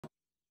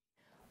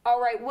All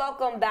right,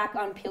 welcome back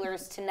on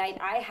Pillars. Tonight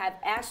I have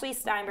Ashley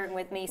Steinberg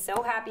with me.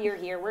 So happy you're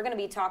here. We're going to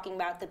be talking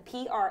about the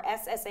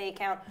PRSSA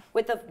account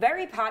with a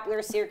very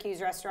popular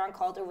Syracuse restaurant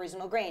called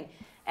Original Grain.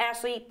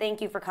 Ashley, thank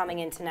you for coming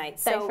in tonight.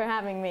 Thanks for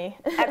having me.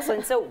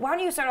 Excellent. So why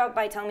don't you start off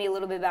by telling me a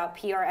little bit about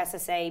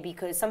PRSSA,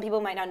 because some people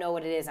might not know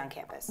what it is on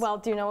campus. Well,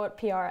 do you know what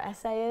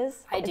PRSSA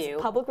is? I do.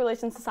 It's Public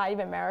Relations Society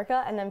of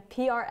America, and then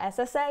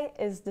PRSSA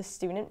is the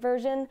student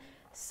version.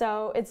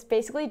 So it's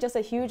basically just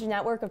a huge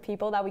network of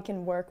people that we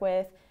can work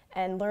with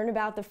and learn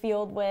about the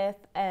field with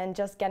and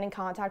just get in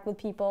contact with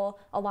people.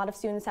 A lot of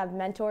students have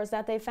mentors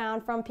that they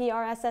found from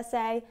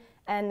PRSSA,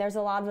 and there's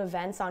a lot of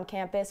events on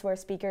campus where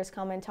speakers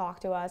come and talk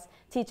to us,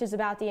 teach us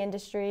about the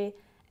industry,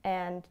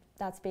 and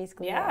that's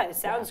basically it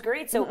sounds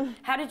great. So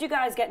how did you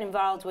guys get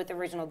involved with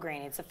Original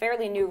Grain? It's a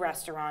fairly new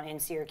restaurant in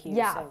Syracuse.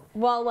 Yeah, so.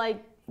 well,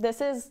 like,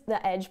 this is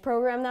the EDGE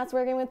program that's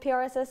working with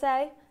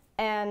PRSSA,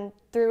 and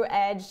through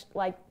EDGE,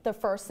 like, the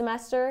first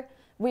semester,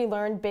 we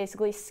learned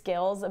basically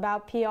skills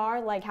about PR,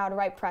 like how to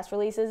write press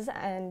releases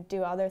and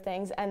do other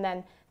things. And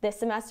then this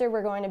semester,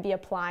 we're going to be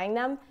applying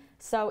them.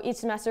 So each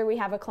semester we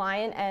have a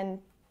client, and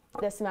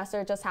this semester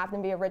it just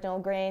happened to be Original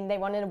Grain. They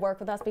wanted to work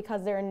with us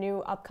because they're a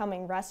new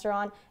upcoming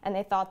restaurant, and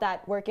they thought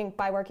that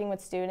by working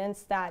with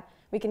students that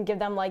we can give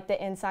them like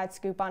the inside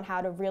scoop on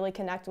how to really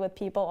connect with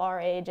people our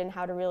age and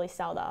how to really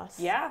sell to us.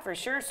 Yeah, for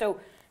sure. So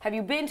have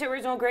you been to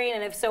Original Grain?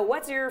 And if so,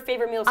 what's your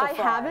favorite meal so far? I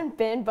haven't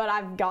been, but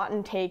I've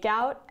gotten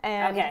takeout.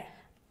 And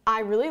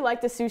I really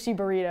like the sushi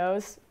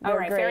burritos. All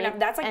right, fair enough.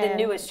 That's like the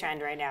newest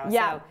trend right now.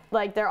 Yeah, so.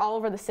 like they're all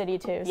over the city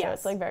too, so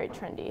it's like very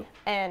trendy.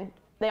 And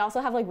they also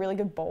have like really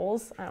good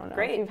bowls. I don't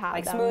know if you've had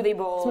like them. smoothie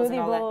bowls. Smoothie and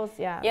all bowls,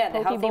 that. yeah. Yeah,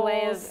 the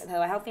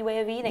healthy way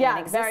of eating. Yeah,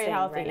 and existing very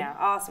healthy right now.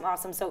 Awesome,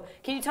 awesome. So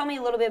can you tell me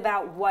a little bit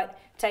about what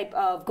type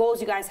of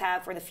goals you guys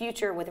have for the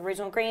future with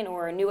Original Grain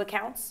or new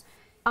accounts?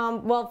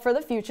 Well, for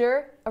the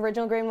future,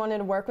 Original Grain wanted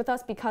to work with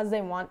us because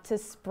they want to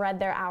spread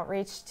their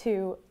outreach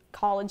to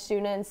college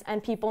students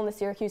and people in the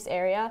Syracuse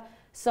area.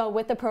 So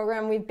with the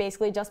program, we've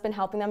basically just been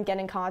helping them get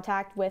in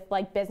contact with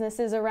like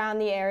businesses around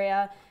the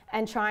area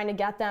and trying to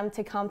get them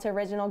to come to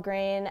Original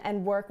Grain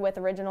and work with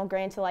Original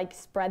Grain to like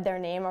spread their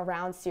name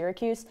around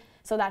Syracuse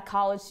so that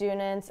college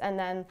students and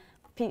then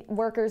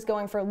workers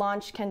going for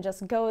lunch can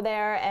just go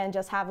there and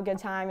just have a good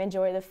time,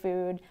 enjoy the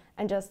food,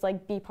 and just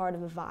like be part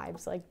of the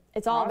vibes. Like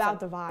it's all about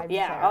the vibes.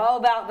 Yeah, all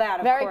about that,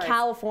 of Very course.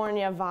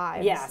 California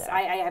vibes. Yes, so.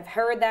 I have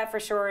heard that for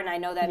sure, and I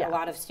know that a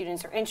lot of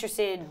students are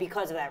interested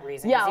because of that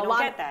reason. Yeah, you don't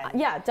get that.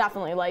 Yeah,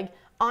 definitely. Like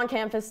on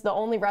campus, the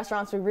only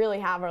restaurants we really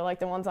have are like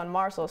the ones on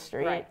Marshall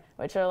Street,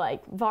 which are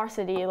like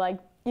varsity. Like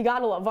you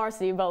gotta love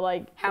varsity, but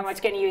like how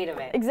much can you eat of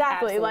it?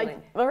 Exactly. Absolutely.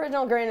 Like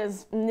Original Grain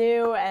is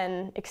new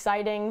and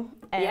exciting,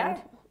 and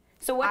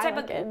so what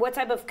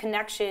type of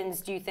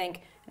connections do you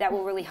think that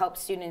will really help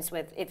students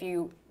with if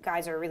you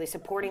guys are really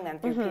supporting them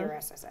through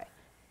PRSSA?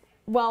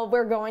 Well,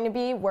 we're going to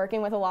be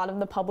working with a lot of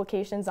the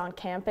publications on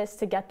campus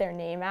to get their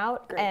name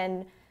out,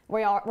 and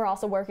we're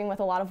also working with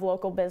a lot of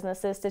local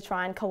businesses to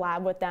try and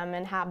collab with them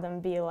and have them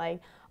be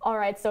like, all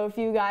right, so if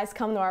you guys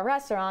come to our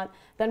restaurant,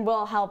 then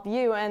we'll help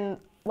you and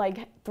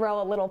like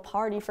throw a little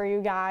party for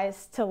you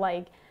guys to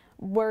like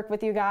work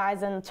with you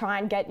guys and try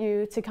and get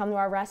you to come to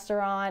our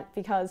restaurant,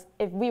 because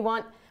if we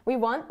want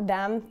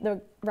them,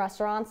 the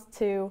restaurants,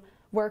 to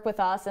work with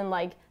us and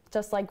like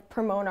just like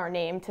promote our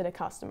name to the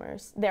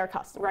customers, their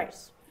customers. Right.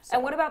 So.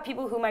 And what about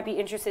people who might be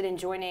interested in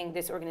joining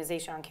this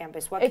organization on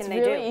campus? What can they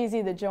do? It's really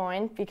easy to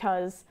join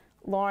because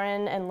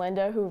Lauren and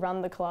Linda, who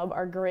run the club,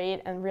 are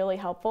great and really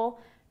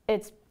helpful.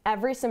 It's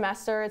every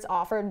semester it's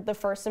offered. The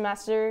first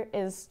semester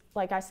is,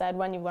 like I said,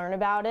 when you learn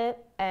about it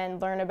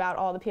and learn about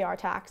all the PR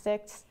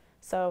tactics.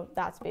 So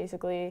that's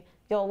basically,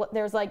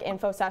 there's like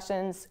info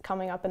sessions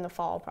coming up in the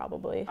fall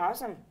probably.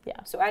 Awesome.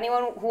 Yeah. So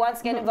anyone who wants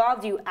to get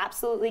involved, you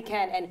absolutely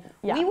can. And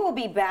we will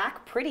be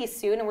back pretty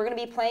soon, and we're going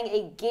to be playing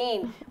a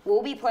game.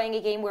 We'll be playing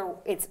a game where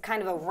it's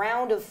kind of a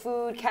round of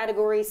food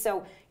categories,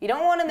 so you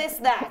don't want to miss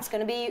that. It's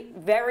going to be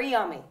very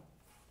yummy.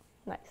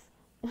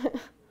 Nice.